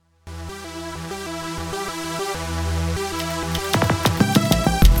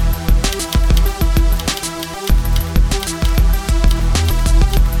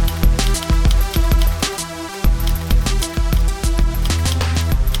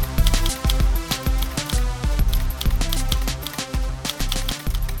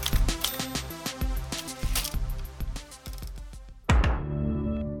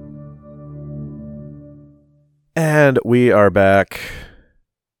And we are back.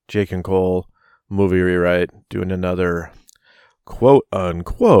 Jake and Cole, movie rewrite, doing another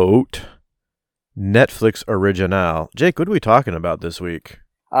quote-unquote Netflix original. Jake, what are we talking about this week?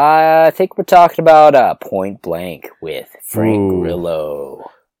 I think we're talking about Point Blank with Frank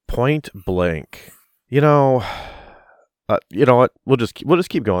Grillo. Point Blank. You know what? We'll just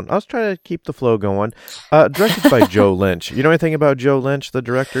keep going. I was trying to keep the flow going. Directed by Joe Lynch. You know anything about Joe Lynch, the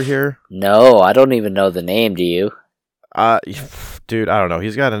director here? No, I don't even know the name. Do you? Dude, I don't know.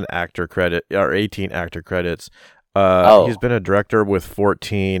 He's got an actor credit or 18 actor credits. He's been a director with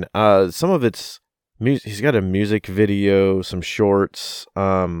 14. Some of it's he's got a music video, some shorts.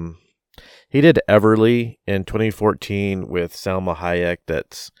 He did Everly in 2014 with Salma Hayek.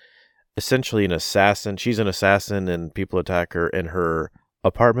 That's essentially an assassin. She's an assassin, and people attack her in her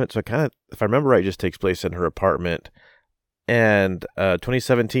apartment. So it kind of, if I remember right, just takes place in her apartment. And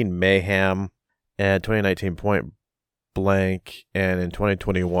 2017 Mayhem, and 2019 Point Blank, and in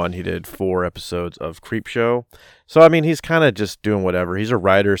 2021 he did 4 episodes of Creepshow. So I mean, he's kind of just doing whatever. He's a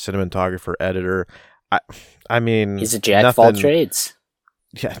writer, cinematographer, editor. I mean, he's a jack of all trades.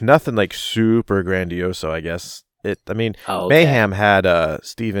 Yeah, nothing like super grandioso, I guess. Okay. Mayhem had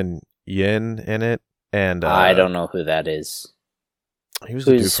Steven Yeun in it, and I don't know who that is. He was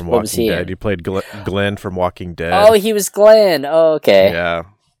the dude from Walking Dead. He played Glenn from Walking Dead. Oh, he was Glenn. Oh, okay. Yeah.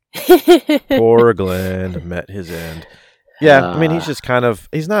 Poor Glenn met his end. Yeah, I mean, he's just kind of,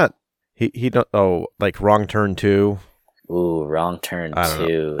 he's not, he don't, like Wrong Turn 2. Ooh, Wrong Turn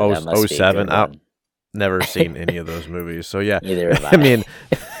 2. 07. I've never seen any of those movies. So yeah. Neither have I. I mean,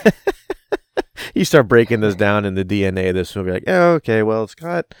 you start breaking this down in the DNA of this movie, like, oh, okay, well, it's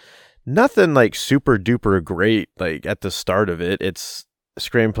got nothing like super duper great, like at the start of it. It's a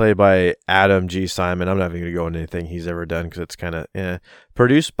screenplay by Adam G. Simon. I'm not even going to go into anything he's ever done because it's kind of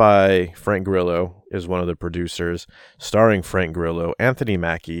produced by Frank Grillo, is one of the producers, starring Frank Grillo, Anthony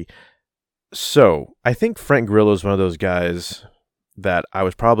Mackie. So I think Frank Grillo is one of those guys that I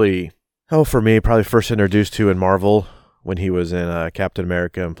was probably first introduced to in Marvel when he was in Captain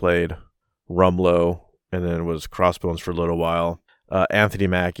America and played Rumlow, and then was Crossbones for a little while. Anthony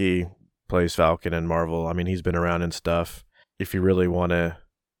Mackie plays Falcon in Marvel. I mean, he's been around and stuff. If you really want to,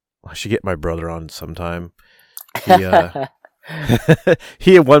 I should get my brother on sometime. He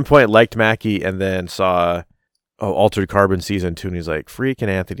at one point liked Mackie and then saw Altered Carbon season 2, and he's like, freaking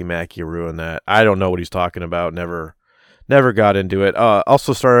Anthony Mackie ruined that. I don't know what he's talking about. Never got into it.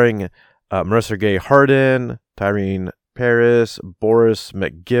 Also starring Marissa Gay Harden, Tyrene Paris, Boris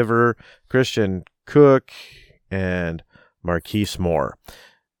McGiver, Christian Cook, and Marquise Moore.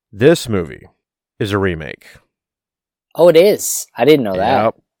 This movie is a remake. Oh, it is. I didn't know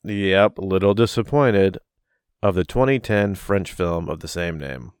that. Yep. A little disappointed of the 2010 French film of the same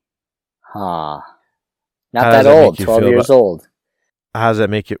name. Huh. Not that old. 12 years old. How does that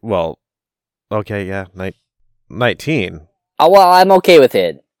make you? Well, okay, yeah, 19. Oh, well, I'm okay with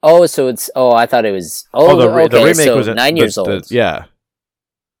it. Oh, so it's. Oh, I thought it was. Oh, the remake so was 9 years old. Yeah.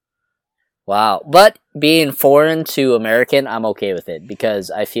 Wow, but being foreign to American, I'm okay with it because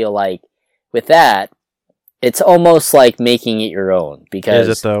I feel like with that, it's almost like making it your own. Because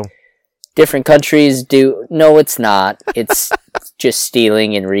is it though? Different countries do. No, it's not. It's just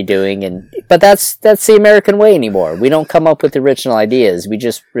stealing and redoing, but that's the American way anymore. We don't come up with original ideas. We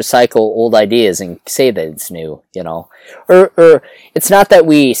just recycle old ideas and say that it's new. You know, or it's not that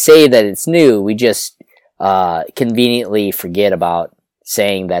we say that it's new. We just conveniently forget about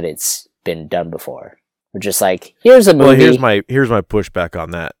saying that it's been done before. We're just like, here's a movie. Well, here's my pushback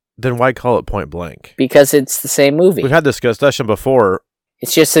on that. Then why call it Point Blank? Because it's the same movie. We've had this discussion before.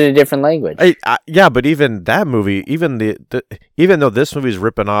 It's just in a different language. Yeah, but even that movie, even though this movie's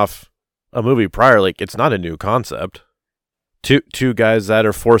ripping off a movie prior, like it's not a new concept. Two guys that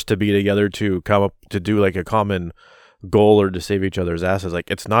are forced to be together to come up to do like a common goal or to save each other's asses.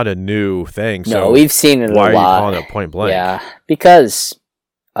 Like it's not a new thing. So no, we've seen it a lot. Why are you calling it Point Blank? Yeah, because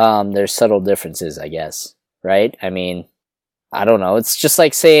there's subtle differences, I guess. Right? I mean, I don't know. It's just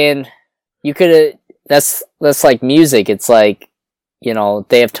like saying you could. That's like music. It's like, you know,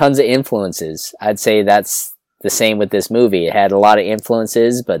 they have tons of influences. I'd say that's the same with this movie. It had a lot of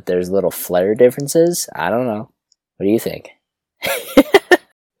influences, but there's little flair differences. I don't know. What do you think?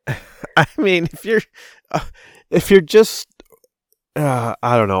 I mean, if you're just, I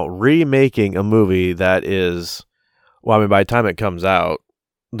don't know, remaking a movie that is, well, I mean, by the time it comes out,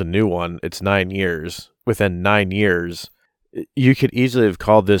 the new one, it's 9 years. Within 9 years, you could easily have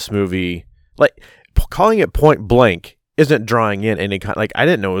called this movie, like, calling it Point Blank isn't drawing in any kind, like, I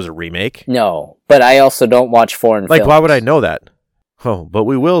didn't know it was a remake. No, but I also don't watch foreign films. Like, why would I know that? Oh, but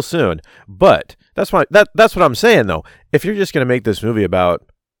we will soon. But That's what I'm saying though. If you're just gonna make this movie about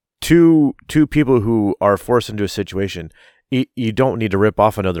two people who are forced into a situation, you don't need to rip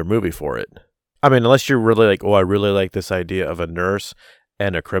off another movie for it. I mean, unless you're really like, oh, I really like this idea of a nurse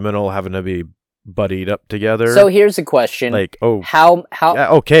and a criminal having to be buddied up together. So here's a question: like, oh, how yeah,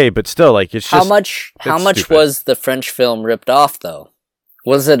 okay, but still, like, it's how just much stupid. was the French film ripped off though?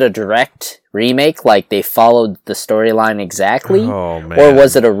 Was it a direct remake, like they followed the storyline exactly, Oh man, or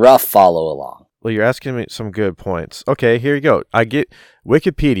was it a rough follow along? Well, you're asking me some good points. Okay, here you go. I get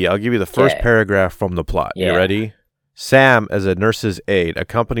Wikipedia. I'll give you the first Okay. paragraph from the plot. You Yeah. ready? Sam, as a nurse's aide,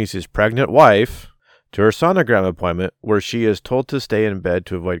 accompanies his pregnant wife to her sonogram appointment where she is told to stay in bed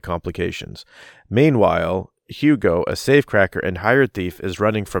to avoid complications. Meanwhile, Hugo, a safecracker and hired thief, is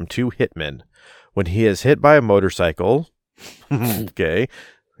running from two hitmen. When he is hit by a motorcycle, okay,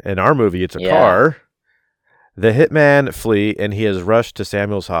 in our movie it's a Yeah. car, the hitman flee and he is rushed to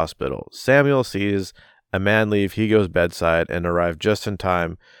Samuel's hospital. Samuel sees a man leave Hugo's bedside and arrive just in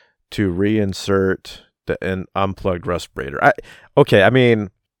time to reinsert an unplugged respirator. I mean,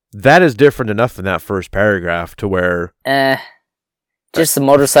 that is different enough than that first paragraph to where... Just the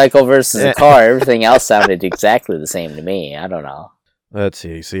motorcycle versus a car. Everything else sounded exactly the same to me. I don't know. Let's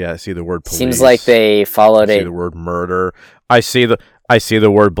see. So yeah, I see the word police. Seems like they I followed see it. the word murder. I see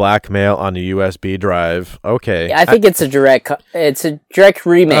the word blackmail on the USB drive. Okay. I think it's a direct remake. It's a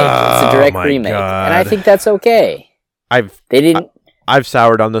direct my remake, God. and I think that's okay. I've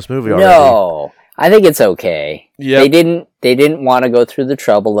soured on this movie already. No, I think it's okay. Yep. They didn't want to go through the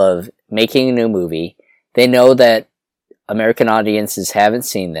trouble of making a new movie. They know that American audiences haven't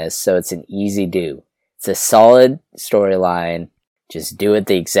seen this, so it's an easy do. It's a solid storyline. Just do it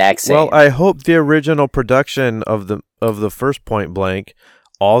the exact same. Well, I hope the original production of the first Point Blank,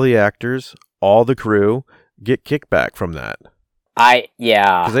 all the actors, all the crew get kickback from that.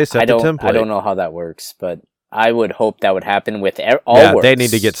 'Cause they set the template. I don't know how that works, but I would hope that would happen with all Yeah, works. they need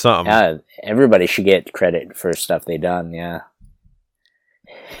to get something. Yeah, everybody should get credit for stuff they done. Yeah,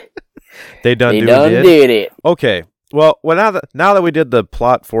 They done they do done it. did it. Okay. Well, now that we did the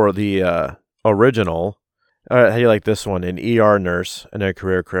plot for the original, how do you like this one? An ER nurse and a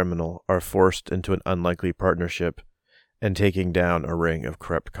career criminal are forced into an unlikely partnership and taking down a ring of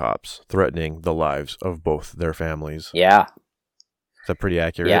corrupt cops, threatening the lives of both their families. Yeah, Is that pretty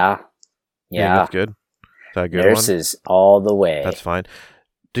accurate? yeah, You think yeah. that's good? Is that a good Nurses all the way. one? That's fine.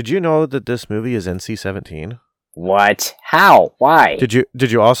 Did you know that this movie is NC-17? What? How? Why? Did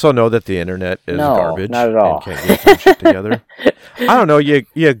you also know that the internet is No, garbage? not at all. And can't get some shit together? I don't know.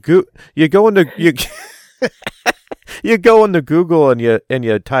 You go into you go into Google and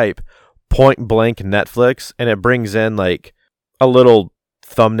you type Point Blank Netflix and it brings in like a little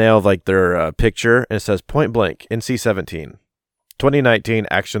thumbnail of like their picture and it says Point Blank NC-17 2019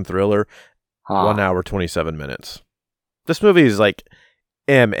 action thriller, Huh. 1 hour 27 minutes. This movie is like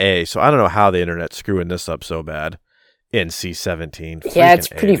MA, so I don't know how the internet's screwing this up so bad. NC-17. Yeah, it's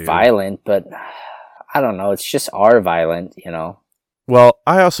Freaking pretty dude. violent, but I don't know. It's just our violent, you know. Well,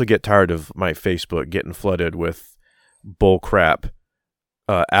 I also get tired of my Facebook getting flooded with bullcrap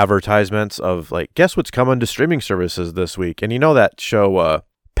advertisements of like, guess what's coming to streaming services this week? And you know that show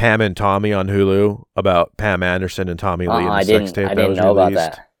Pam and Tommy on Hulu about Pam Anderson and Tommy Lee and the I sex tape didn't that was know about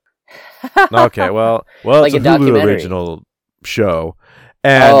released? that. Okay, well, Like it's a a Hulu documentary. original show,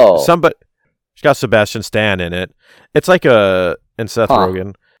 and Oh. it's got Sebastian Stan in it. It's like and Seth Huh.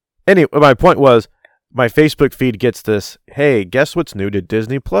 Rogen. Anyway, my point was, my Facebook feed gets this. Hey, guess what's new to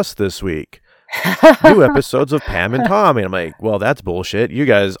Disney Plus this week? New episodes of Pam and Tommy. I'm like, well, that's bullshit. You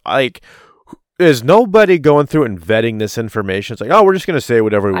guys, like, is nobody going through and vetting this information? It's like, oh, we're just gonna say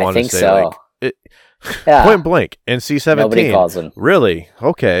whatever we I want to think say. so. Like, Yeah. Point blank, NC-17. Nobody calls them. Really?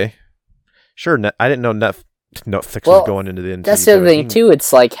 Okay. Sure. I didn't know Netflix Well, was going into the NC-17. That's the other thing too.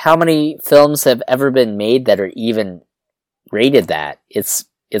 It's like how many films have ever been made that are even rated that? It's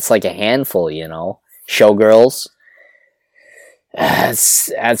like a handful, you know. Showgirls.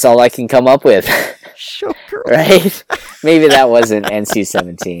 That's all I can come up with, Showgirl. right? Maybe that wasn't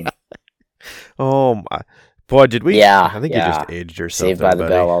NC-17. Oh my. Boy, did we? Yeah, I think yeah. you just aged yourself. Saved by the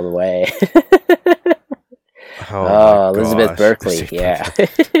buddy. Bell all the way. Oh, Oh, my Elizabeth gosh. Berkley. Saved by Yeah.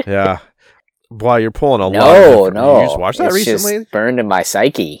 the- Yeah. Wow, you're pulling a lot. No, Of no. You just watched that It's recently? just burned in my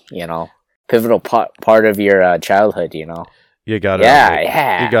psyche, you know. Pivotal part of your childhood, you know. You got it. Yeah, on, I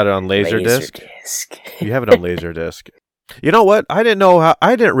have. You got it on Laserdisc. Laserdisc. You have it on Laserdisc. You know what? I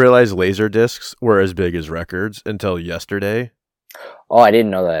didn't realize Laserdiscs were as big as records until yesterday. Oh, I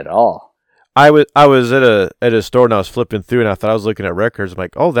didn't know that at all. I was at a store and I was flipping through and I thought I was looking at records. I'm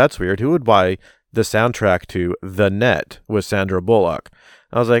like, oh, that's weird. Who would buy the soundtrack to The Net with Sandra Bullock?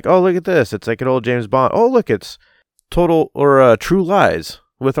 I was like, oh, look at this. It's like an old James Bond. Oh, look, it's True Lies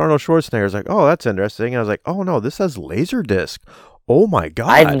with Arnold Schwarzenegger. I was like, oh, that's interesting. And I was like, oh, no, this has Laserdisc. Oh, my God.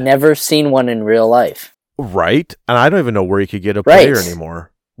 I've never seen one in real life. Right? And I don't even know where you could get a player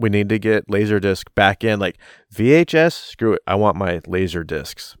anymore. We need to get Laserdisc back in. Like, VHS, screw it. I want my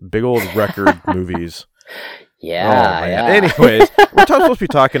Laserdiscs. Big old record movies. Yeah, yeah. Anyways, we're supposed to be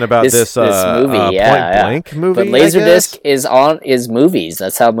talking about this movie, Point Blank movie. But Laserdisc is movies.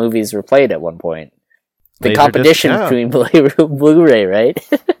 That's how movies were played at one point. The Laserdisc, competition between Blu-ray, right?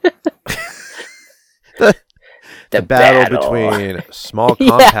 the battle between small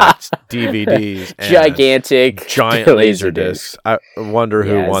compact DVDs and gigantic giant Laserdiscs. I wonder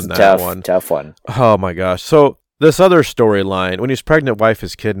who won that one. Tough one. Oh my gosh. So this other storyline, when his pregnant wife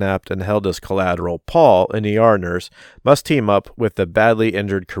is kidnapped and held as collateral, Paul, an ER nurse, must team up with the badly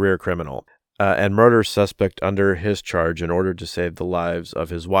injured career criminal and murder suspect under his charge in order to save the lives of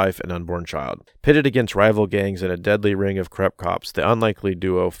his wife and unborn child. Pitted against rival gangs in a deadly ring of corrupt cops, the unlikely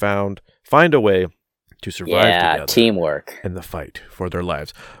duo find a way to survive together. Teamwork. In the fight for their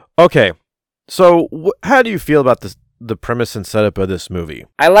lives. Okay, so how do you feel about the premise and setup of this movie?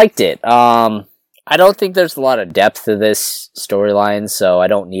 I liked it. I don't think there's a lot of depth to this storyline, so I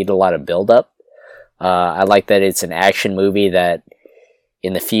don't need a lot of build-up. I like that it's an action movie that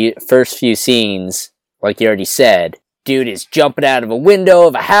in the first few scenes, like you already said, dude is jumping out of a window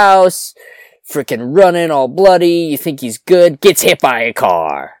of a house, freaking running all bloody, you think he's good, gets hit by a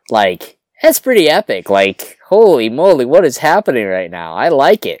car. Like, that's pretty epic. Like, holy moly, what is happening right now? I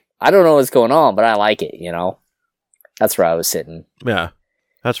like it. I don't know what's going on, but I like it, you know? That's where I was sitting. Yeah.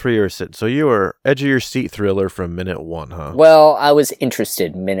 That's where you were sitting. So you were edge of your seat thriller from minute one, huh? Well, I was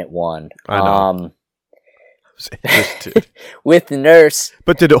interested minute one. I know. I was interested. With the nurse.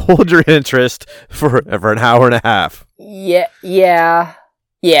 But did it hold your interest for an hour and a half? Yeah.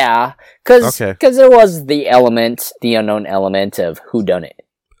 Because there was the unknown element of whodunit.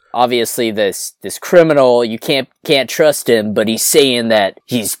 Obviously, this criminal, you can't trust him, but he's saying that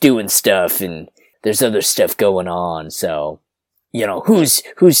he's doing stuff and there's other stuff going on, so... You know,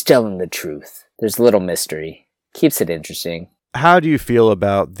 who's telling the truth? There's a little mystery. Keeps it interesting. How do you feel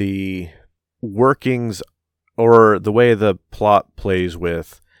about the workings or the way the plot plays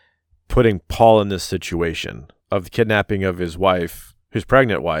with putting Paul in this situation of the kidnapping of his wife, his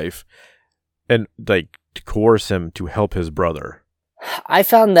pregnant wife, and like to coerce him to help his brother? I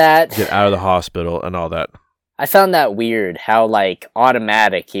found that... Get out of the hospital and all that. I found that weird, how, like,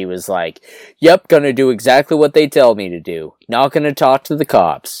 automatic he was like, yep, gonna do exactly what they tell me to do. Not gonna talk to the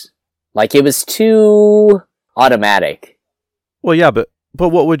cops. Like, it was too automatic. Well, yeah, but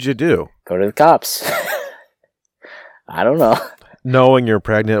what would you do? Go to the cops. I don't know. Knowing your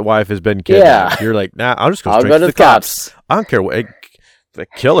pregnant wife has been kidnapped, you're like, nah, I'll just go straight to the cops. I don't care what... The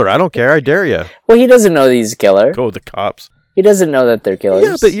killer, I don't care, I dare you. Well, he doesn't know he's a killer. Go with the cops. He doesn't know that they're killers.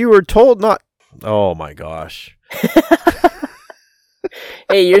 Yeah, but you were told not... Oh my gosh.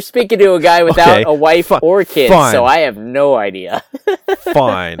 Hey, you're speaking to a guy without a wife or kids, so I have no idea.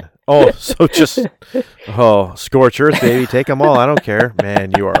 Fine. Oh, so just... Oh, scorch earth, baby. Take them all. I don't care.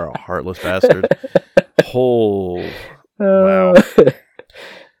 Man, you are a heartless bastard. Oh, wow.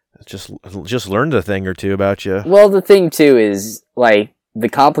 Just learned a thing or two about you. Well, the thing, too, is, like, the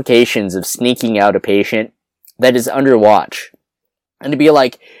complications of sneaking out a patient that is under watch. And to be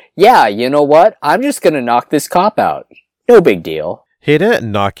like... Yeah, you know what? I'm just gonna knock this cop out. No big deal. He didn't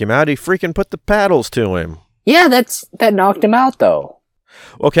knock him out. He freaking put the paddles to him. Yeah, that knocked him out, though.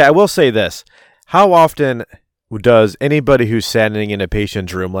 Okay, I will say this. How often does anybody who's standing in a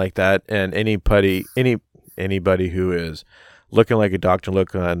patient's room like that, and anybody who is looking like a doctor,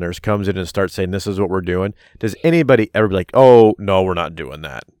 looking like a nurse, comes in and starts saying, this is what we're doing, does anybody ever be like, oh, no, we're not doing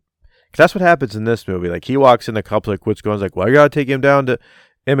that? Because that's what happens in this movie. Like, he walks in, the cop's like, what's going on? He's like, well, I gotta take him down to...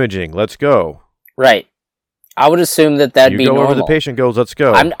 imaging, let's go. Right. I would assume that'd be normal. You go where the patient goes, let's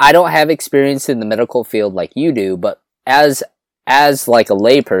go. I don't have experience in the medical field like you do, but as like a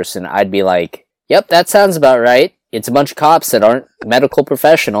layperson, I'd be like, yep, that sounds about right. It's a bunch of cops that aren't medical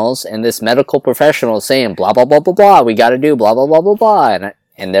professionals, and this medical professional is saying blah, blah, blah, blah, blah, we gotta do blah, blah, blah, blah, blah,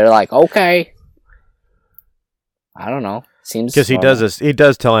 and they're like, okay. I don't know. Seems because he does this. He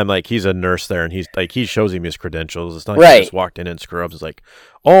does tell him like he's a nurse there, and he's like he shows him his credentials. It's not like he just walked in scrubs. It's like,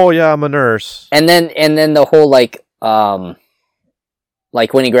 oh yeah, I'm a nurse. And then the whole like when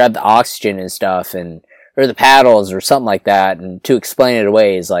he grabbed the oxygen and stuff, or the paddles or something like that, and to explain it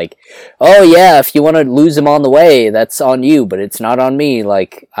away is like, oh yeah, if you want to lose him on the way, that's on you, but it's not on me.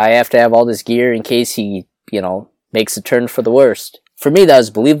 Like I have to have all this gear in case he makes a turn for the worst. For me, that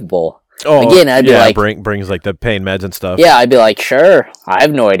was believable. Oh, Again, I'd be like, brings like the pain meds and stuff. yeah, I'd be like, sure, I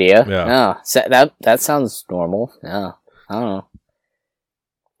have no idea. Yeah. No, that sounds normal. Yeah, I don't know.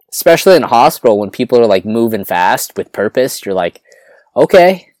 Especially in a hospital when people are like moving fast with purpose, you're like,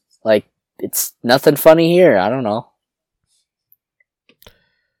 okay, like it's nothing funny here. I don't know.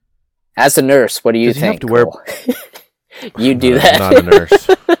 As a nurse, what do you think? Cole? You do that? I'm not a nurse.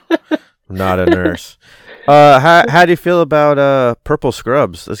 I'm not a nurse. How do you feel about purple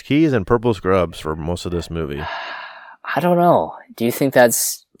scrubs? He's in purple scrubs for most of this movie. I don't know. Do you think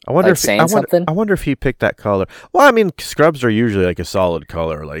that's I wonder something? I wonder if he picked that color. Well, I mean, scrubs are usually like a solid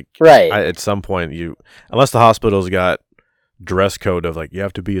color. Like, right. At some point, unless the hospital's got dress code of like you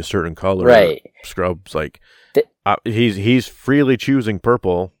have to be a certain color. Right. Scrubs like he's freely choosing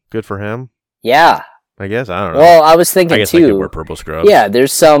purple. Good for him. Yeah. I guess I don't know. Well, I was thinking I guess too. I could wear purple scrubs. Yeah,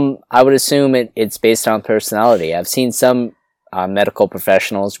 there's some. I would assume it's based on personality. I've seen some medical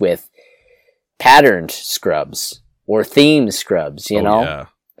professionals with patterned scrubs or themed scrubs. You know, yeah.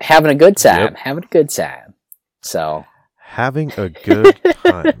 Having a good time. Yep. Having a good time. So having a good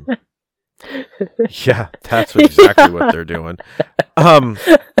time. Yeah, that's exactly what they're doing.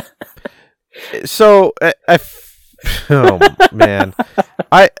 So oh man,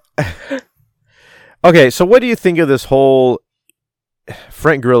 Okay, so what do you think of this whole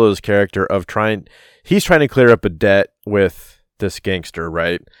Frank Grillo's character of he's trying to clear up a debt with this gangster,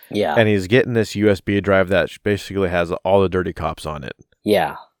 right? Yeah. And he's getting this USB drive that basically has all the dirty cops on it.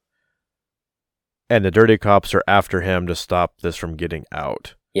 Yeah. And the dirty cops are after him to stop this from getting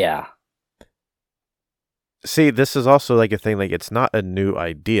out. Yeah. See, this is also like a thing, like it's not a new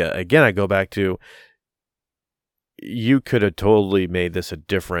idea. Again, I go back to, you could have totally made this a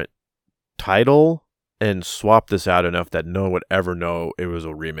different title and swap this out enough that no one would ever know it was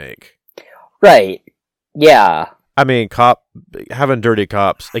a remake. Right. Yeah. I mean, having dirty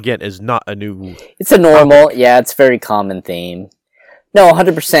cops, again, is not a new... It's a normal, it's a very common theme. No,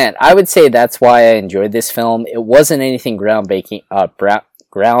 100%. I would say that's why I enjoyed this film. It wasn't anything groundbreaking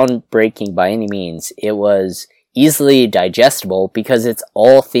by any means. It was easily digestible because it's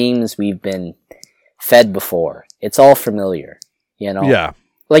all themes we've been fed before. It's all familiar, you know? Yeah.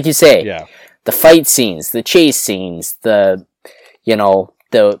 Like you say, yeah. The fight scenes, the chase scenes, the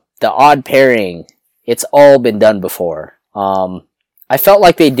odd pairing, it's all been done before. I felt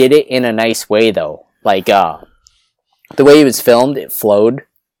like they did it in a nice way though. Like the way it was filmed, it flowed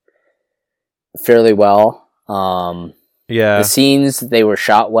fairly well. Yeah. The scenes, they were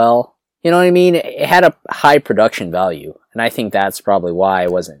shot well. You know what I mean? It had a high production value, and I think that's probably why I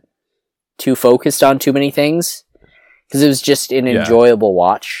wasn't too focused on too many things, because it was just an enjoyable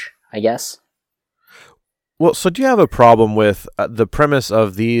watch, I guess. Well, so do you have a problem with the premise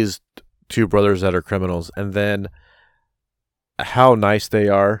of these two brothers that are criminals and then how nice they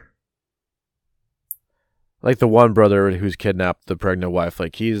are? Like the one brother who's kidnapped the pregnant wife,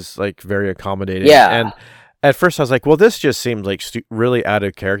 like he's like very accommodating. Yeah. And at first I was like, well, this just seems like really out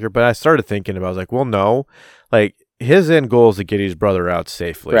of character. But I started thinking about it. I was like, well, no. Like his end goal is to get his brother out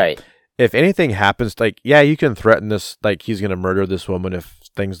safely. Right. If anything happens, like, yeah, you can threaten this, like he's going to murder this woman if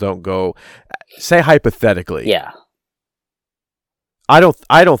things don't go, say hypothetically. Yeah. I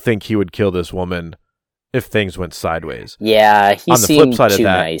don't think he would kill this woman if things went sideways. Yeah, he on the seemed flip side too of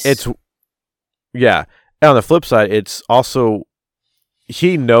that, nice. And on the flip side, it's also,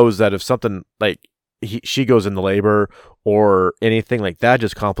 he knows that if something like she goes into labor or anything like that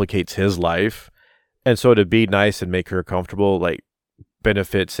just complicates his life. And so to be nice and make her comfortable, like,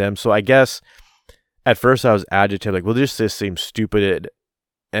 benefits him. So I guess at first I was agitated, like, well, this seems stupid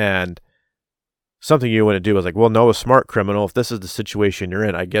and something you want to do. I was like, well, no, a smart criminal, if this is the situation you're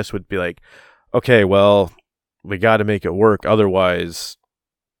in, I guess would be like, okay, well, we got to make it work. Otherwise,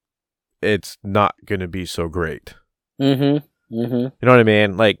 it's not going to be so great. Mm-hmm. Mm-hmm. You know what I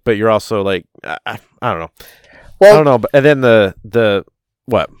mean? Like, but you're also like, I don't know. Well, I don't know. But, and then the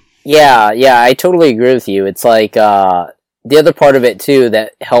what? Yeah, I totally agree with you. It's like, the other part of it too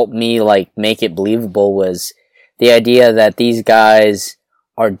that helped me like make it believable was the idea that these guys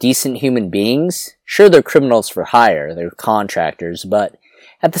are decent human beings. Sure, they're criminals for hire, they're contractors, but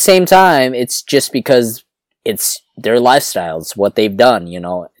at the same time, it's just because it's their lifestyles, what they've done, you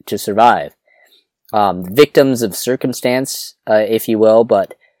know, to survive. Victims of circumstance, if you will,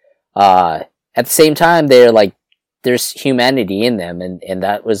 but at the same time, they're like, there's humanity in them, and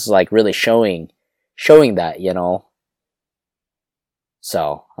that was like really showing that, you know.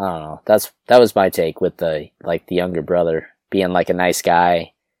 So I don't know. That was my take with the younger brother being like a nice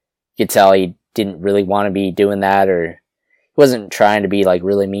guy. You could tell he didn't really want to be doing that, or he wasn't trying to be like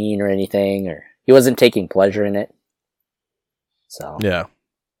really mean or anything, or he wasn't taking pleasure in it. So yeah.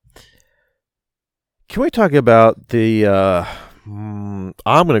 Can we talk about the I'm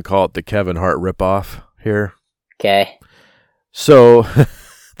going to call it the Kevin Hart ripoff here. Okay. So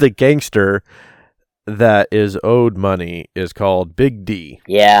the gangster that is owed money is called Big D.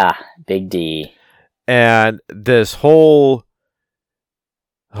 Yeah, Big D. And this whole,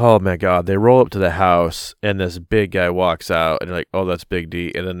 oh my God, they roll up to the house and this big guy walks out and you're like, oh, that's Big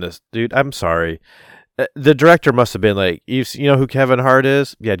D. And then this dude, I'm sorry. The director must have been like, you know who Kevin Hart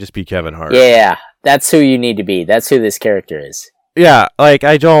is? Yeah, just be Kevin Hart. Yeah, that's who you need to be. That's who this character is. Yeah, like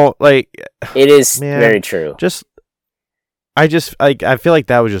I don't like. It is man, very true. I feel like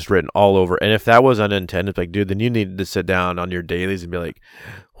that was just written all over. And if that was unintended, like, dude, then you needed to sit down on your dailies and be like,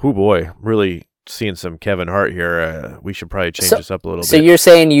 oh boy, really seeing some Kevin Hart here. We should probably change this up a little bit. So you're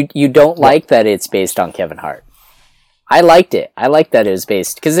saying you don't like that it's based on Kevin Hart? I liked it. I liked that it was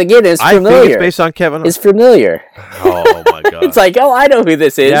based, because again, it's familiar. I think it's based on Kevin Hart. It's familiar. Oh my God. It's like, oh, I know who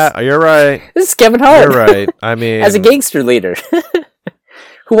this is. Yeah, you're right. This is Kevin Hart. You're right. I mean, as a gangster leader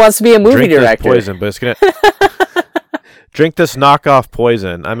who wants to be a movie director. This poison, but it's gonna drink this knockoff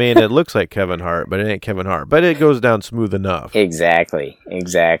poison. I mean, it looks like Kevin Hart, but it ain't Kevin Hart. But it goes down smooth enough. Exactly.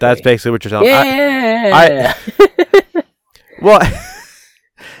 That's basically what you're telling. Yeah. Well,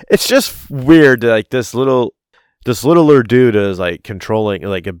 it's just weird. Like this littler dude is like controlling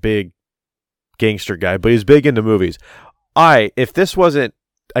like a big gangster guy, but he's big into movies. If this wasn't,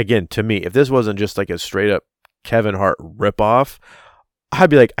 again, to me, if this wasn't just like a straight up Kevin Hart ripoff, I'd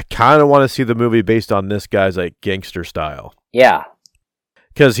be like, I kind of want to see the movie based on this guy's like gangster style. Yeah.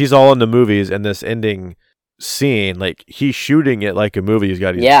 Because he's all into movies, and this ending scene, like he's shooting it like a movie. He's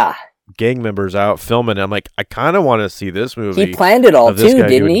got his gang members out filming it. I'm like, I kind of want to see this movie. He planned it all too,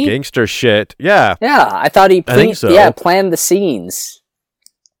 didn't he? Gangster shit. Yeah. Yeah, I thought he think so. Planned the scenes.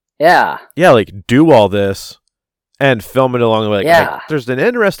 Yeah. Yeah, like do all this and film it along the way. Like, there's an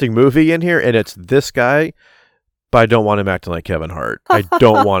interesting movie in here, and it's this guy, but I don't want him acting like Kevin Hart. I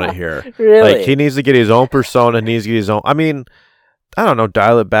don't want it here. Really? Like, he needs to get his own persona, needs to get his own. I mean, I don't know,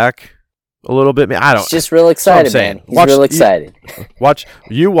 dial it back a little bit. I don't. He's just real excited, man. He's real excited.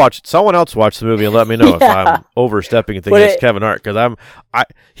 Someone else watch the movie and let me know if I'm overstepping and thinking it's Kevin Hart, because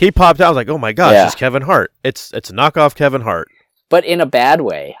he popped out. I was like, oh my gosh, it's Kevin Hart. It's knockoff Kevin Hart. But in a bad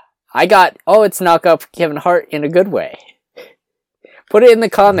way. It's knockoff Kevin Hart in a good way. Put it in the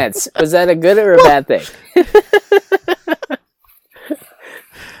comments. Was that a good or a bad thing?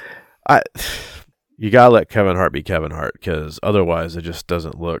 You gotta let Kevin Hart be Kevin Hart, because otherwise it just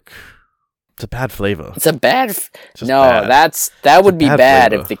doesn't look. It's a bad flavor. It's a bad. That would be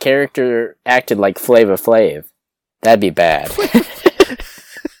bad if the character acted like Flava Flav. That'd be bad.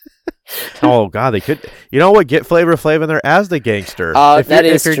 Oh God, they could. You know what? Get Flavor Flav in there as the gangster.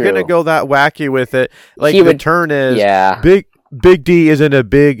 If you're gonna go that wacky with it, like the turn is Big D isn't a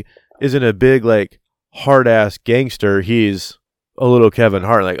big like hard ass gangster. He's a little Kevin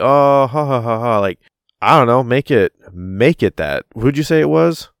Hart. Like, oh ha ha ha ha. Like, I don't know. Make it that. Who'd you say it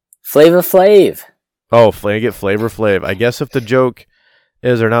was? Flava Flav. Oh, get Flavor Flav. I guess if the joke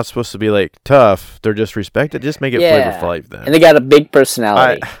is they're not supposed to be like tough, they're just respected, just make it Flavor Flav then. And they got a big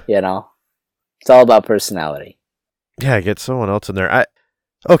personality, It's all about personality. Yeah, get someone else in there.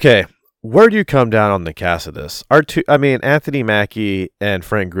 Okay, where do you come down on the cast of this? Anthony Mackie and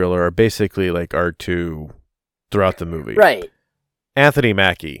Frank Grillo are basically like R2 throughout the movie. Right. Anthony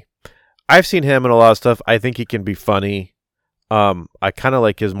Mackie. I've seen him in a lot of stuff. I think he can be funny. I kind of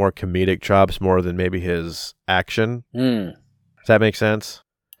like his more comedic chops more than maybe his action. Does that make sense?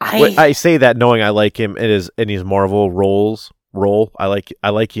 I say that knowing I like him in his Marvel role. I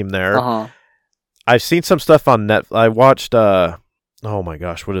like him there. Uh-huh. I've seen some stuff on Netflix. I watched oh my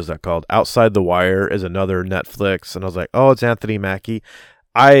gosh, what is that called? Outside the Wire is another Netflix, and I was like, oh, it's Anthony Mackie.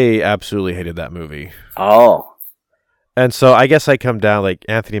 I absolutely hated that movie. Oh. And so I guess I come down like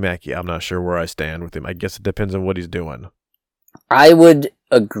Anthony Mackie. I'm not sure where I stand with him. I guess it depends on what he's doing. I would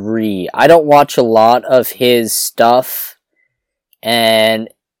agree. I don't watch a lot of his stuff, and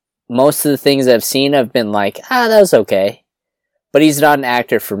most of the things I've seen have been like, that was okay. But he's not an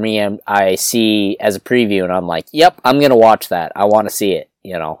actor for me. I see as a preview, and I'm like, yep, I'm gonna watch that. I want to see it.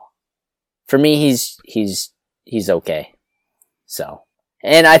 For me, he's okay. So,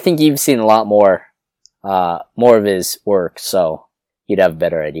 and I think you've seen a lot more of his work, so you'd have a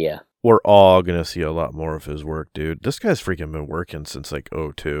better idea. We're all gonna see a lot more of his work, dude. This guy's freaking been working since like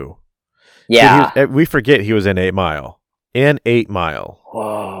 2002. Yeah, dude, we forget he was in 8 Mile. In 8 Mile.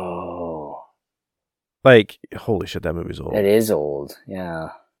 Whoa. Like, holy shit, that movie's old. It is old, yeah.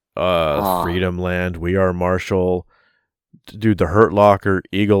 Freedom Land, We Are Marshall, dude, The Hurt Locker,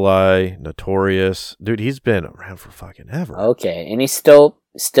 Eagle Eye, Notorious. Dude, he's been around for fucking ever. Okay, and he's still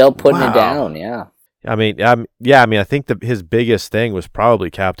putting it down, yeah. I think his biggest thing was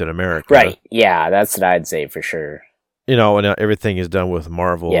probably Captain America. Right. Yeah, that's what I'd say for sure. And everything is done with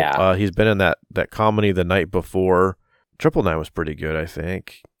Marvel. Yeah. He's been in that comedy The Night Before. Triple Nine was pretty good, I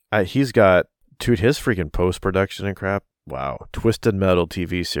think. He's got, dude, his freaking post-production and crap. Wow. Twisted Metal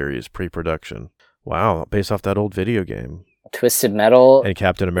TV series pre-production. Wow. Based off that old video game. Twisted Metal and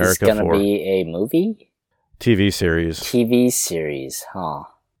Captain America is going to be a movie? TV series, huh?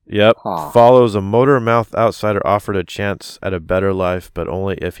 Yep. Follows a motor-mouthed outsider offered a chance at a better life, but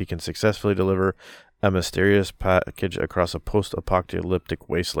only if he can successfully deliver a mysterious package across a post-apocalyptic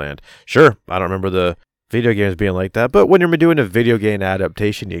wasteland. Sure, I don't remember the video games being like that, but when you're doing a video game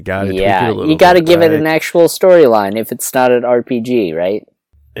adaptation, you gotta tweak it a little bit. You gotta give it an actual storyline if it's not an RPG, right?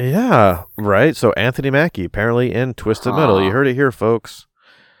 Yeah, right. So Anthony Mackie, apparently in Twisted Metal. You heard it here, folks.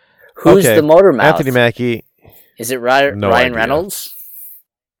 Who's the motor mouth? Anthony Mackie. Is it Ryan Reynolds?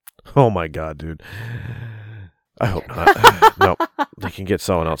 Oh my god, dude. I hope not. No, they can get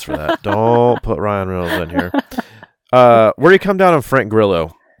someone else for that. Don't put Ryan Reynolds in here. Where do you come down on Frank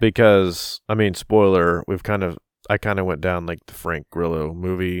Grillo? Because, spoiler, I kind of went down like the Frank Grillo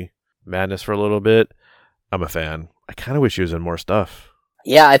movie madness for a little bit. I'm a fan. I kind of wish he was in more stuff.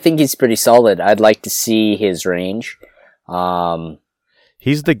 Yeah, I think he's pretty solid. I'd like to see his range.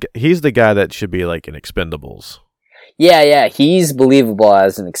 He's the guy that should be like in Expendables. Yeah, he's believable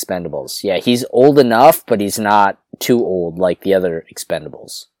as an Expendables. Yeah, he's old enough, but he's not too old like the other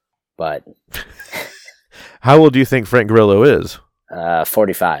Expendables. But how old do you think Frank Grillo is?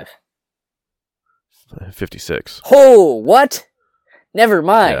 45. 56. Oh, what? Never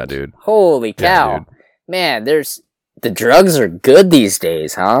mind. Yeah, dude. Holy cow. Yeah, dude. Man, the drugs are good these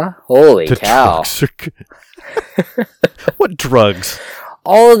days, huh? Holy cow. Drugs are good. What drugs?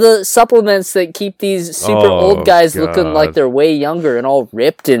 All of the supplements that keep these super old guys looking like they're way younger and all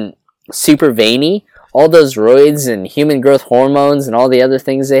ripped and super veiny. All those roids and human growth hormones and all the other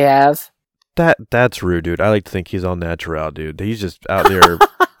things they have. That's rude, dude. I like to think he's all natural, dude. He's just out there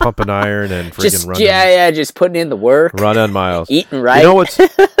pumping iron and freaking running. Just putting in the work. Running miles. Eating right.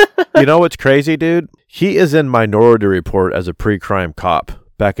 You know what's crazy, dude? He is in Minority Report as a pre-crime cop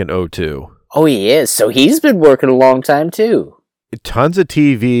back in 2002. Oh, he is. So he's been working a long time, too. Tons of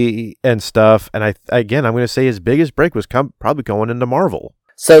TV and stuff. And I'm going to say his biggest break was probably going into Marvel.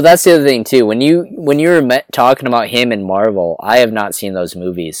 So that's the other thing, too. When you were talking about him in Marvel, I have not seen those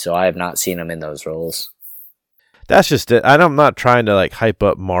movies, so I have not seen him in those roles. That's just it. I'm not trying to hype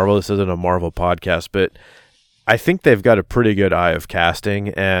up Marvel. This isn't a Marvel podcast, but I think they've got a pretty good eye of casting,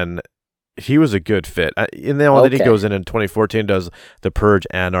 and he was a good fit. Then he goes in 2014, does The Purge,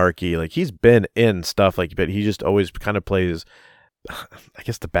 Anarchy. He's been in stuff but he just always kind of plays, I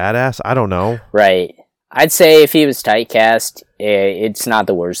guess, the badass. I don't know. Right. I'd say if he was typecast, it's not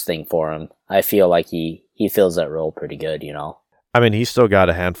the worst thing for him. I feel like he fills that role pretty good, he's still got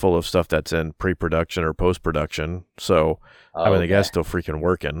a handful of stuff that's in pre-production or post-production. So, the guy's still freaking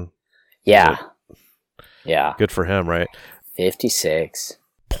working. Yeah. Yeah. Good for him, right? 56.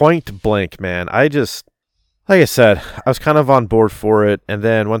 Point Blank, man. Like I said, I was kind of on board for it. And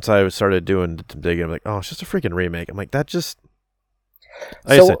then once I started doing some digging, I'm like, oh, it's just a freaking remake. I'm like, that just...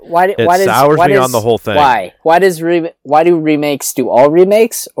 It sours me on the whole thing. Why? Why do remakes do all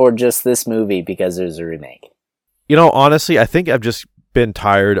remakes or just this movie because there's a remake? Honestly, I think I've just been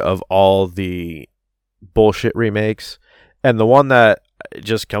tired of all the bullshit remakes. And the one that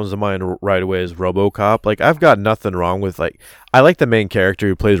just comes to mind right away is RoboCop. I've got nothing wrong with I like the main character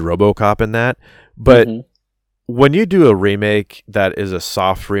who plays RoboCop in that, but when you do a remake that is a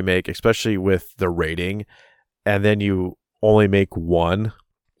soft remake, especially with the rating, and then you only make one,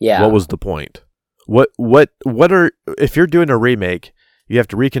 what was the point? What are, if you're doing a remake, you have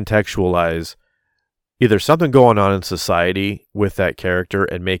to recontextualize either something going on in society with that character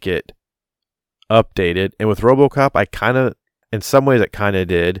and make it updated. And with RoboCop, I kind of, in some ways it kind of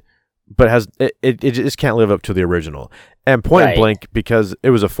did, but it just can't live up to the original. And Point Blank, because it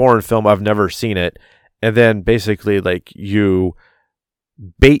was a foreign film, I've never seen it. And then basically you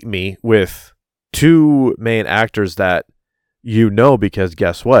bait me with two main actors that because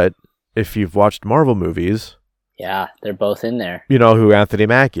guess what? If you've watched Marvel movies, yeah, they're both in there. You know who Anthony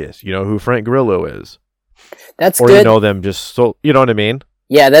Mackie is. You know who Frank Grillo is. That's good. Or you know them just so, you know what I mean?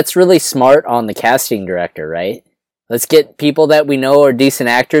 Yeah, that's really smart on the casting director, right? Let's get people that we know are decent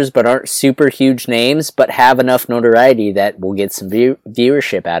actors but aren't super huge names but have enough notoriety that we'll get some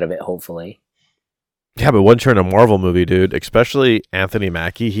viewership out of it, hopefully. Yeah, but once you're in a Marvel movie, dude, especially Anthony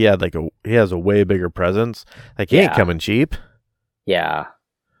Mackie, he has a way bigger presence. He ain't coming cheap. Yeah.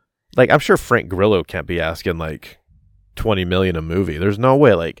 I'm sure Frank Grillo can't be asking $20 million a movie. There's no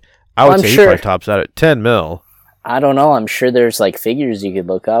way. I would I'm say he sure- probably tops out at 10 mil. I don't know. I'm sure there's like figures you could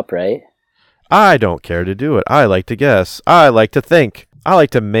look up, right? I don't care to do it. I like to guess. I like to think. I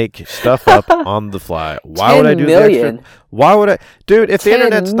like to make stuff up on the fly. Why would I do 10 million? the extra? Why would I, dude? If the 10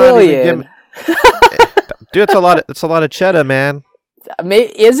 internet's not even million. dude, it's a lot. It's a lot of cheddar, man.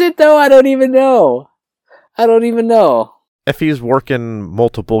 Is it though? I don't even know. If he's working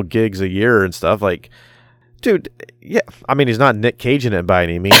multiple gigs a year and stuff, like, dude, yeah. I mean, he's not Nick Cage in it by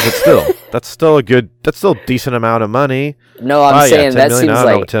any means, but still, that's still a decent amount of money. No, I'm saying 10 that million? seems I don't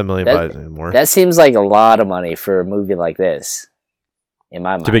know like what 10 million that- buys anymore. that seems like a lot of money for a movie like this. In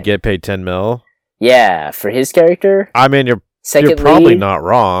my mind, To get paid 10 mil. yeah, for his character, I mean, you're second probably lead, not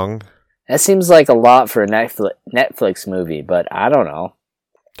wrong. that seems like a lot for a Netflix movie, but I don't know.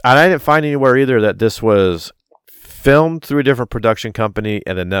 And I didn't find anywhere either that this was filmed through a different production company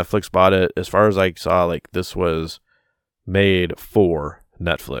and then Netflix bought it. As far as I saw, like, this was made for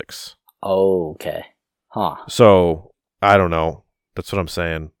Netflix. Oh, okay. Huh. So, I don't know. That's what I'm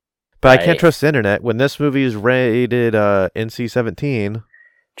saying. But I can't Right. trust the internet. When this movie is rated NC-17,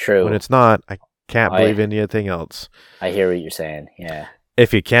 True. when it's not, I can't I- believe anything else. I hear what you're saying. Yeah.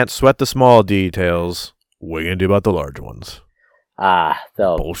 If you can't sweat the small details, what are you going to do about the large ones?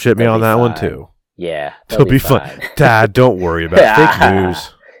 They'll Bullshit me they'll on be that one, fine. too. Yeah. It'll be fun. Dad, don't worry about it. Fake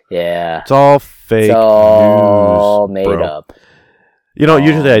news. Yeah. It's all fake It's all news, made bro. up. You know, all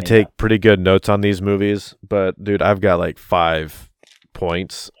usually I made take up. pretty good notes on these movies, but dude, I've got like 5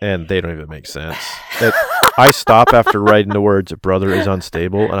 points, and they don't even make sense. I stop after writing the words "brother is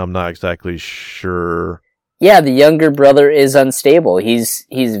unstable," and I'm not exactly sure. Yeah, the younger brother is unstable. He's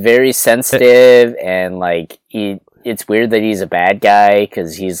very sensitive, and like it's weird that he's a bad guy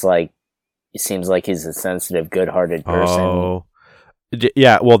because he's like, it seems like he's a sensitive, good-hearted person. Oh,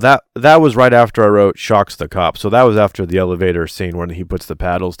 yeah. Well, that was right after I wrote "shocks the cop," so that was after the elevator scene when he puts the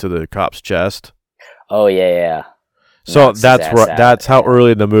paddles to the cop's chest. Oh yeah. So Knocks his that's ass right. out, That's how yeah.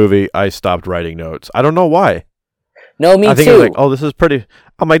 early in the movie I stopped writing notes. I don't know why. No, me I think too. I was like, oh, this is pretty.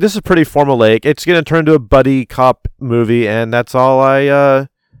 I'm like, this is pretty formulaic. It's gonna turn into a buddy cop movie, and that's all I. Yeah.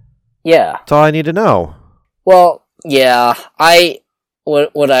 That's all I need to know. Well, yeah.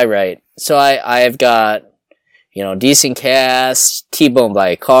 What I write. So I've got, decent cast, T-boned by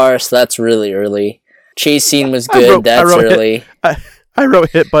a car, so that's really early. Chase scene was good. I wrote it. early. I wrote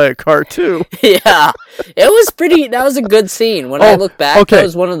hit by a car too. Yeah, it was pretty. That was a good scene. When I look back, okay. that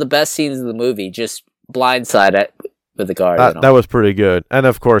was one of the best scenes of the movie. Just blindside it with the car. That was pretty good, and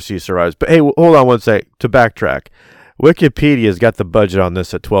of course he survives. But hey, hold on one sec. To backtrack, Wikipedia's got the budget on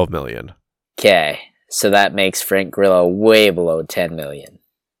this at $12 million. Okay, so that makes Frank Grillo way below 10 million.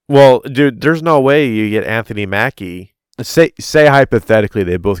 Well, dude, there's no way you get Anthony Mackie. Say hypothetically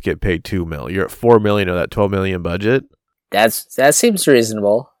they both get paid $2 million. You're at $4 million of that $12 million budget. That seems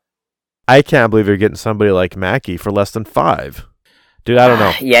reasonable. I can't believe you're getting somebody like Mackie for less than $5 million. Dude, I don't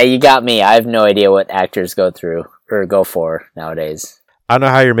know. Yeah, you got me. I have no idea what actors go through or go for nowadays. I don't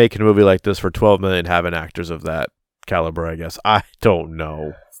know how you're making a movie like this for $12 million having actors of that caliber, I guess. I don't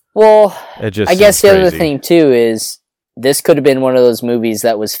know. Well, It just I guess the seems other crazy. thing too is this could have been one of those movies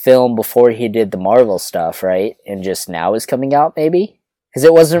that was filmed before he did the Marvel stuff, right? And just now is coming out, maybe? Because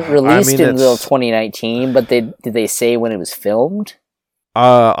it wasn't released until 2019, but did they say when it was filmed?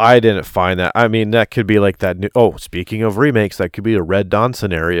 I didn't find that. I mean, that could be like that new... Oh, speaking of remakes, that could be a Red Dawn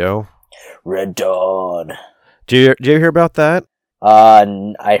scenario. Red Dawn. Did you hear about that?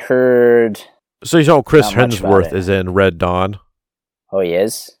 I heard... So you know Chris Not much about Hemsworth it. is in Red Dawn. Oh, he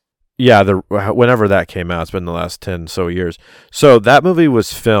is? Yeah, whenever that came out, it's been the last 10 so years. So that movie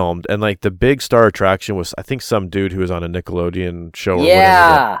was filmed, and like the big star attraction was, I think, some dude who was on a Nickelodeon show or Yeah.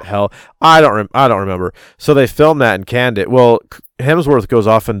 whatever the hell. I don't remember. So they filmed that and canned it. Well, Hemsworth goes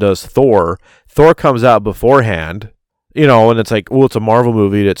off and does Thor. Thor comes out beforehand, and it's like, well, it's a Marvel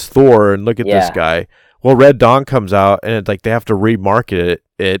movie. It's Thor, and look at this Yeah. guy. Well, Red Dawn comes out, and it's like they have to remarket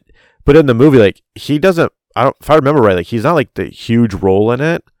it. But in the movie, like he doesn't. If I remember right, like he's not like the huge role in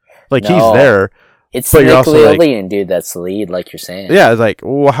it. Like he's No. there. It's But the you're also like- Nickelodeon dude that's the lead, like you're saying. Yeah, it's like,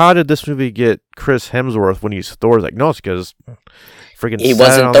 well, how did this movie get Chris Hemsworth when he's Thor? It's like, no, it's because freaking He sat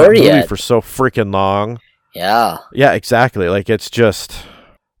wasn't on that Thor movie yet. for so freaking long. Yeah. Yeah, exactly. Like it's just,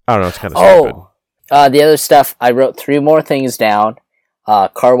 I don't know. It's kind of stupid. The other stuff, I wrote 3 more things down.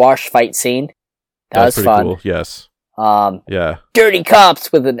 Car wash fight scene. That was pretty fun. cool. Yes. Yeah. Dirty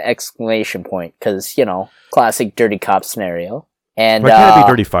cops with an exclamation point, because, classic dirty cop scenario. And Why can't it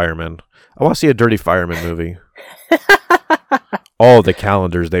be Dirty Fireman? I want to see a Dirty Fireman movie. All the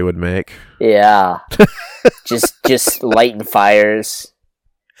calendars they would make. yeah, just lighting fires,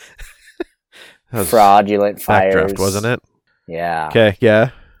 That was fraudulent fires. Backdraft, wasn't it? Yeah. Okay,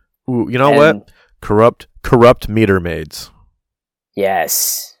 yeah. Ooh, you know And- what? Corrupt meter maids.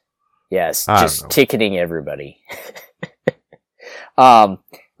 Yes. Yes. I don't Just know. ticketing everybody. The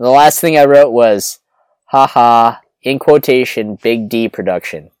last thing I wrote was, haha, in quotation, Big D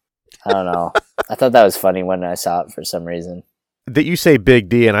production. I don't know. I thought that was funny when I saw it for some reason. That you say Big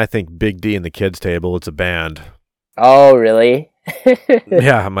D, and I think Big D and the Kids Table. It's a band. Oh, really?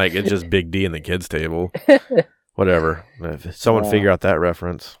 Yeah, I'm like, it's just Big D and the Kids Table. Whatever. If someone figure out that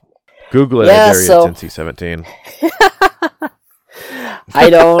reference. Google it. Yeah, I dare you. so- It's NC-17. I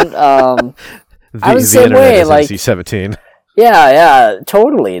don't, I was the same internet way, is like- NC-17. yeah,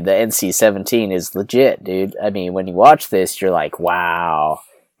 totally. The NC-17 is legit, dude. I mean, when you watch this, you're like, wow,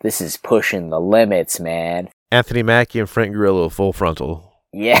 this is pushing the limits, man. Anthony Mackie and Frank Grillo, full frontal.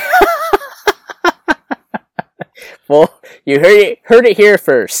 Yeah. Well, you heard it here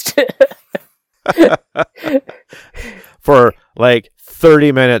first. For like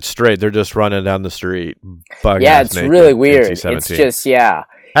 30 minutes straight, they're just running down the street. Buck Yeah, ass it's naked, really weird. NC-17. It's just, yeah.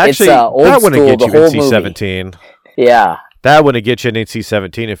 Actually, old that wouldn't school, get the you whole NC-17. Yeah. That wouldn't get you an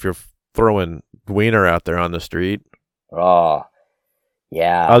NC-17 if you're throwing wiener out there on the street. Oh,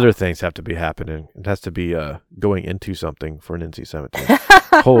 yeah. Other things have to be happening. It has to be going into something for an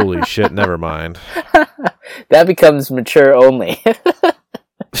NC-17. Holy shit, never mind. That becomes mature only.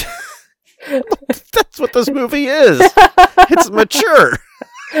 That's what this movie is. It's mature.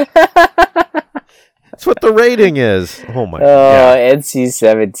 That's what the rating is. Oh my Oh, god.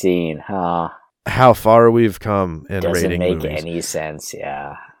 NC-17, huh? How far we've come in Doesn't rating make movies. any sense,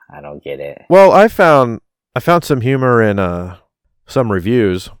 yeah. I don't get it. Well, I found some humor in some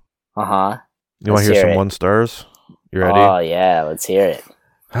reviews. Uh-huh. You want Let's to hear hear some it. 1 stars? You ready? Oh, yeah, let's hear it.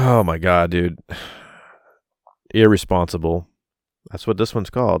 Oh my god, dude. Irresponsible. That's what this one's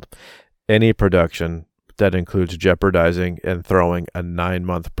called. Any production that includes jeopardizing and throwing a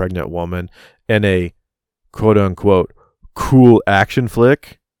 9-month pregnant woman in a quote-unquote cool action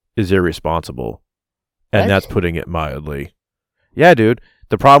flick is irresponsible. And What? that's putting it mildly. Yeah, dude.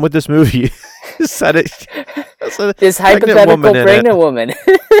 The problem with this movie is that This pregnant hypothetical woman in pregnant woman.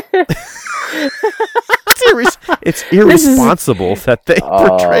 it's irresponsible that they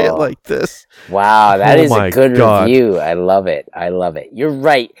portray it Oh. like this. Wow, that Oh is my a good God. review. I love it. I love it. You're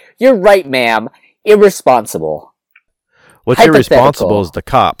right. You're right, ma'am. Irresponsible. What's Hypothetical. irresponsible is the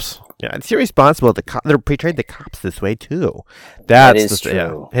cops. Yeah, it's irresponsible. They portrayed the cops this way too. That That's is the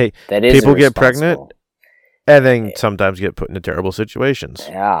true. yeah. Hey, That is people get pregnant irresponsible. and then sometimes get put into terrible situations.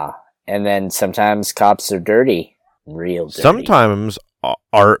 Yeah. And then sometimes cops are dirty. Real dirty. Sometimes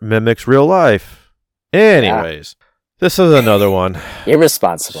art mimics real life. Anyways, this is another one.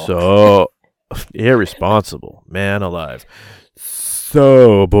 Irresponsible. So irresponsible, man alive.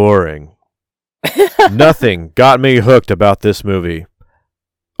 So boring. Nothing got me hooked about this movie.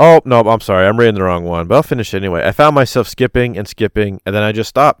 Oh, no, I'm sorry. I'm reading the wrong one, but I'll finish it anyway. I found myself skipping, and then I just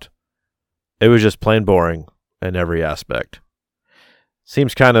stopped. It was just plain boring in every aspect.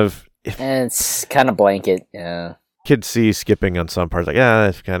 Seems kind of... And it's kind of blanket. Yeah. Could see skipping on some parts. Like, yeah,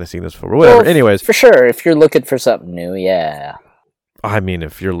 I've kind of seen this before. Whatever. Well, Anyways, For sure. If you're looking for something new, yeah. I mean,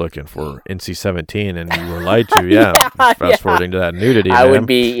 if you're looking for NC-17 and you were lied to, yeah. Fast forwarding to that nudity, I man. would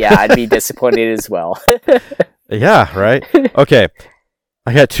be, yeah, I'd be disappointed as well. Yeah, right? Okay.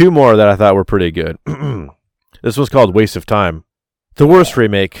 I got 2 more that I thought were pretty good. This one's called Waste of Time. The worst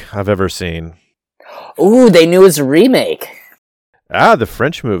remake I've ever seen. Ooh, they knew it was a remake. The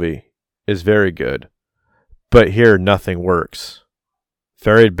French movie is very good. But here, nothing works.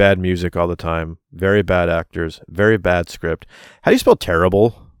 Very bad music all the time. Very bad actors. Very bad script. How do you spell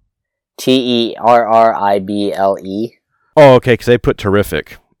terrible? Terrible. Oh, okay, because they put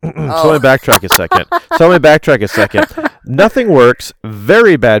terrific. So let me backtrack a second. Nothing works.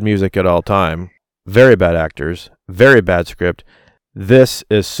 Very bad music at all time. Very bad actors. Very bad script. This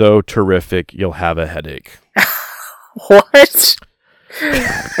is so terrific, you'll have a headache. What?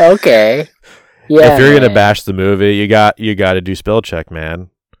 Okay. Yeah. If you're man. gonna bash the movie, you got to do spell check, man.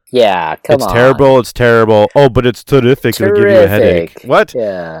 Yeah, come on. It's terrible. Oh, but it's terrific. It'll give you a headache. Terrific. What?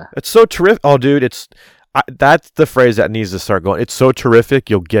 Yeah. It's so terrific. Oh, dude, that's the phrase that needs to start going. It's so terrific,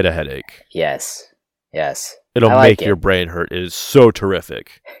 you'll get a headache. Yes. Yes. It'll I like make it. your brain hurt. It is so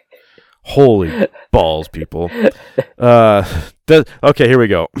terrific. Holy balls, people. Okay, here we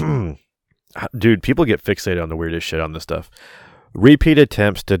go. Dude, people get fixated on the weirdest shit on this stuff. Repeat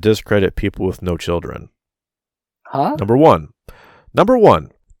attempts to discredit people with no children. Huh? Number one.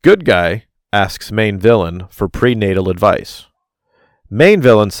 Good guy asks main villain for prenatal advice. Main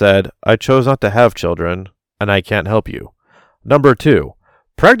villain said, I chose not to have children, and I can't help you. Number 2.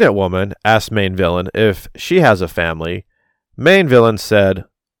 Pregnant woman asks main villain if she has a family. Main villain said,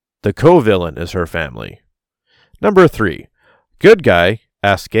 The co-villain is her family. Number 3, good guy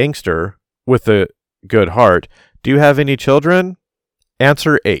asks gangster with a good heart, do you have any children?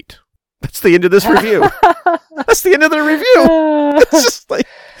 Answer 8. That's the end of this review. That's the end of the review. It's just like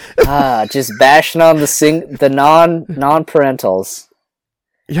just bashing on the non-parentals.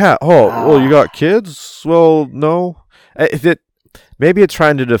 Yeah. Oh, well, you got kids? Well, no. Maybe it's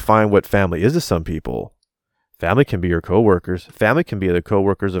trying to define what family is to some people. Family can be your coworkers. Family can be the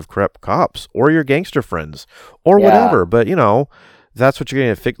coworkers of corrupt cops or your gangster friends or whatever. But that's what you're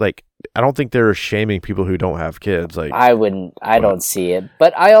going to fix. Like, I don't think they're shaming people who don't have kids. Like, I don't see it,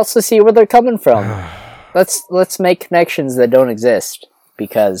 but I also see where they're coming from. Let's make connections that don't exist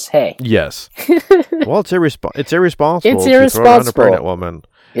because hey. Yes. Well, it's irresponsible. It's irresponsible. To throw around a pregnant woman.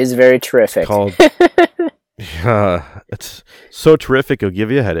 It's very terrific. It's so terrific. It'll give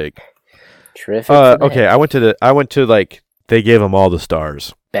you a headache. Terrific. Okay, I went to like they gave them all the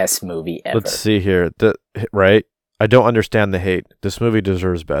stars. Best movie ever. Let's see here. Right? I don't understand the hate. This movie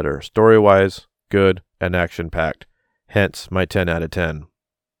deserves better. Story-wise, good and action-packed. Hence my 10 out of 10.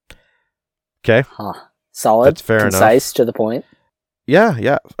 Okay. Solid. That's fair enough. Concise, to the point.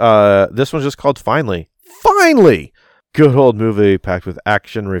 Yeah. This one's just called Finally. Finally! Good old movie packed with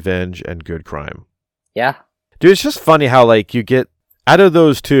action, revenge, and good crime. Yeah. Dude, it's just funny how like you get out of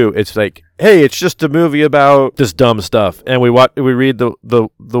those two, it's like, hey, it's just a movie about this dumb stuff, and we read the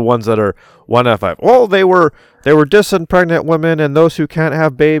ones that are 1 out of 5. Well, they were dissing pregnant women and those who can't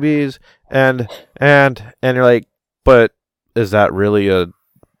have babies, and you're like, but is that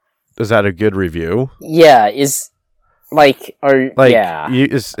a good review? Yeah, it seems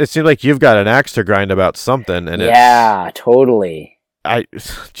like you've got an axe to grind about something, and totally. I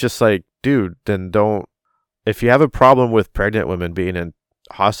just like, dude, then don't. If you have a problem with pregnant women being in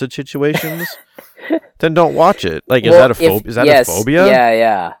hostage situations, then don't watch it. Like, is that a phobia?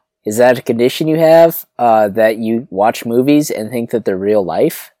 Yeah. Is that a condition you have that you watch movies and think that they're real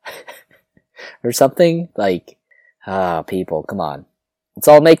life or something? Like, people, come on, it's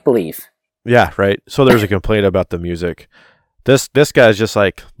all make believe. Yeah, right. So there's a complaint about the music. This guy's just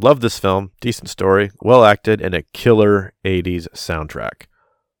like, love this film, decent story, well acted, and a killer 80s soundtrack.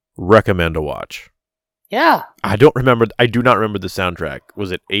 Recommend a watch. Yeah. I do not remember the soundtrack.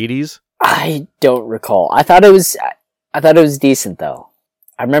 Was it 80s? I don't recall. I thought it was decent though.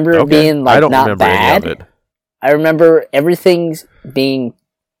 I remember it being like not bad. Any of it. I remember everything being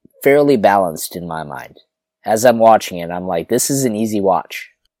fairly balanced in my mind. As I'm watching it, I'm like, this is an easy watch.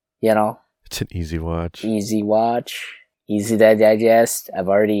 It's an easy watch. Easy watch. Easy to digest. I've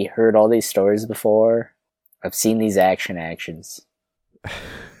already heard all these stories before. I've seen these actions.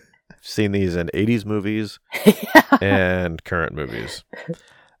 Seen these in 80s movies and current movies.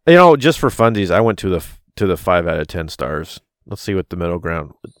 Just for funsies, I went to the 5 out of 10 stars. Let's see what the middle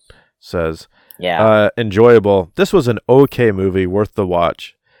ground says. Yeah. Enjoyable. This was an okay movie, worth the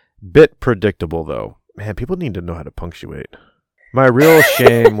watch. Bit predictable though. Man, people need to know how to punctuate. My real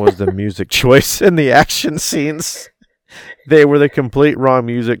shame was the music choice in the action scenes. They were the complete wrong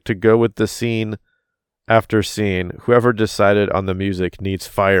music to go with the scene after scene. Whoever decided on the music needs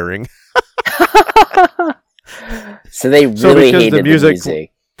firing. So they really hated the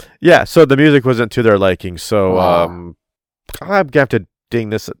music. Yeah, so the music wasn't to their liking. So I'm going to have to ding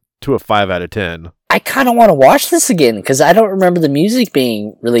this to a 5 out of 10. I kind of want to watch this again because I don't remember the music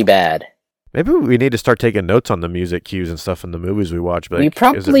being really bad. Maybe we need to start taking notes on the music cues and stuff in the movies we watch. But we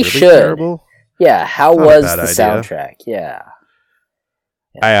probably is it really should. Terrible? Yeah, how was the soundtrack? Yeah.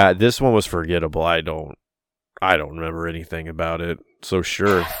 This one was forgettable. I don't remember anything about it. So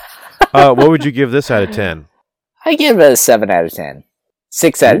sure. What would you give this out of 10? I give it a 7 out of 10.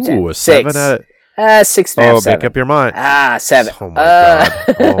 6 out of 10. Ooh, a 7 out of 6 and a half, 7. Make up your mind. 7. Oh my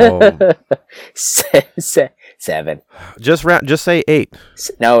god. 7. Just say 8.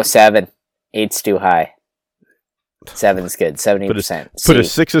 No, 7. 8's too high. 7's good. 70%. But a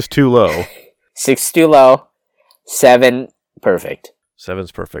 6 is too low. 6 is too low. 7, perfect.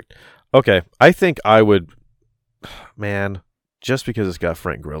 7's perfect. Okay, I think I would. Man, just because it's got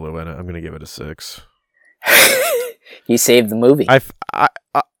Frank Grillo in it, I'm going to give it a 6. He saved the movie.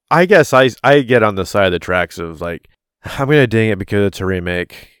 I guess I get on the side of the tracks of like, I'm going to ding it because it's a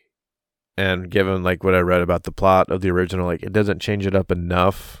remake. And given like what I read about the plot of the original, like it doesn't change it up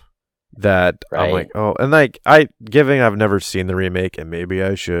enough that right. I'm like, oh, and like I've never seen the remake and maybe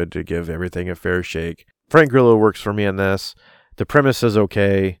I should to give everything a fair shake. Frank Grillo works for me in this. The premise is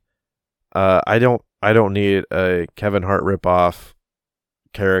okay. I don't need a Kevin Hart ripoff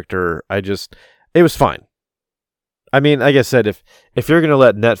character. It was fine. I mean, like I said, if you're gonna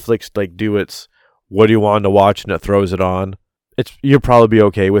let Netflix like do its what do you want to watch and it throws it on, you'll probably be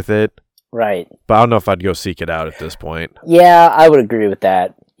okay with it, Right. but I don't know if I'd go seek it out at this point. Yeah, I would agree with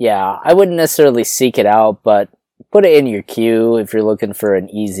that. Yeah, I wouldn't necessarily seek it out, but put it in your queue if you're looking for an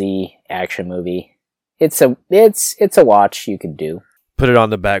easy action movie. It's a watch you can do. Put it on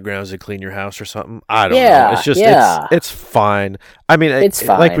the background as you clean your house or something. I don't know. Yeah, It's just yeah. it's fine. I mean, It's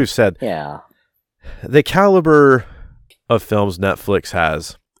fine. like we've said, Yeah. the caliber of films Netflix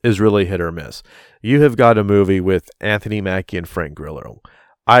has is really hit or miss. You have got a movie with Anthony Mackie and Frank Grillo.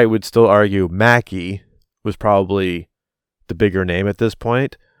 I would still argue Mackie was probably the bigger name at this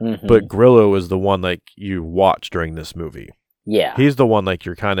point, Mhm. but Grillo is the one like you watch during this movie. Yeah. He's the one like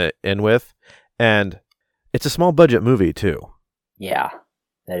you're kind of in with, and it's a small budget movie too. Yeah.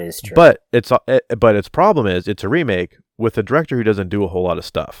 That is true. But its problem is it's a remake with a director who doesn't do a whole lot of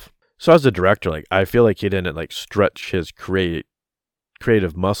stuff. So as a director, like I feel like he didn't like stretch his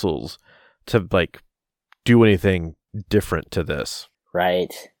creative muscles to like do anything different to this.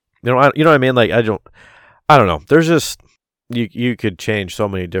 Right. You know what I mean? Like I don't know. There's just you could change so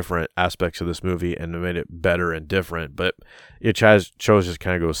many different aspects of this movie and made it better and different, but it chose just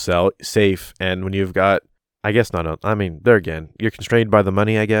kind of go safe. And when you've got, I guess there again, you're constrained by the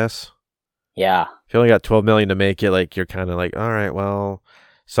money, I guess. Yeah. If you only got $12 million to make it, like you're kind of like, all right, well,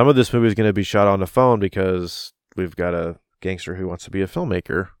 some of this movie is going to be shot on the phone because we've got a gangster who wants to be a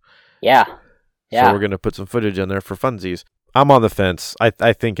filmmaker. Yeah. Yeah. So we're going to put some footage in there for funsies. I'm on the fence.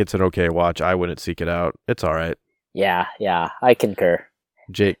 I think it's an okay watch. I wouldn't seek it out. It's all right. Yeah. Yeah. I concur.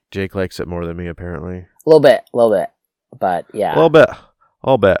 Jake likes it more than me, apparently. A little bit. But yeah. A little bit.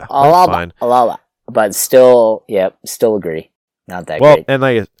 That's fine. A little bit. But still, still agree. Not that Well, great.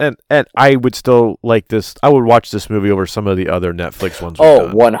 and I would still like this. I would watch this movie over some of the other Netflix ones. Oh,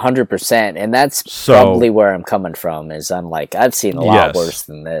 100%. And that's So- probably where I'm coming from, is I'm like, I've seen a lot Yes. worse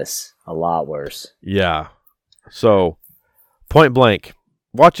than this. A lot worse. Yeah. So, point blank,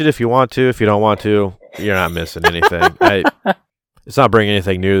 watch it if you want to. If you don't want to, you're not missing anything. It's not bringing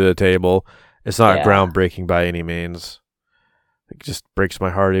anything new to the table. It's not Yeah. groundbreaking by any means. It just breaks my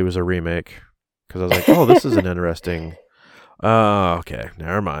heart it was a remake. Because I was like, oh, this is an interesting... okay,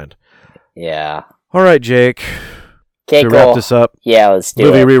 never mind. Yeah. All right, Jake. Okay, To cool. wrap this up, Yeah, let's do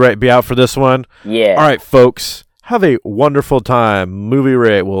Movie it. Rewrite be out for this one. Yeah. All right, folks. Have a wonderful time. Movie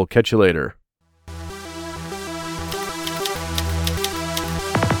Rewrite. We'll catch you later.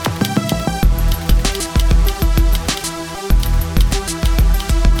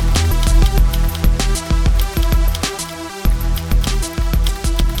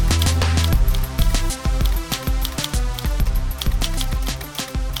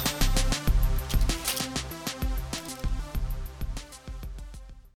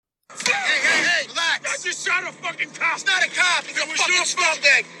 Hey, relax. I just shot a fucking cop. He's not a cop. He's a fucking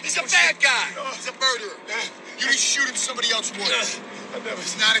scumbag. He's a bad guy. He's a murderer. You be shooting somebody else would.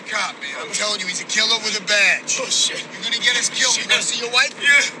 He's not a cop, man. I'm telling you, he's a killer with a badge. Oh, shit. You're gonna get us killed. You wanna see your wife?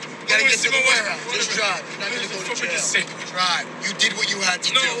 Yeah. You gotta get to the warehouse. Just drive. You're not gonna go to jail. Drive. You did what you had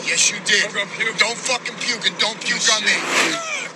to do. Yes, you did. Don't fucking puke and don't puke on me.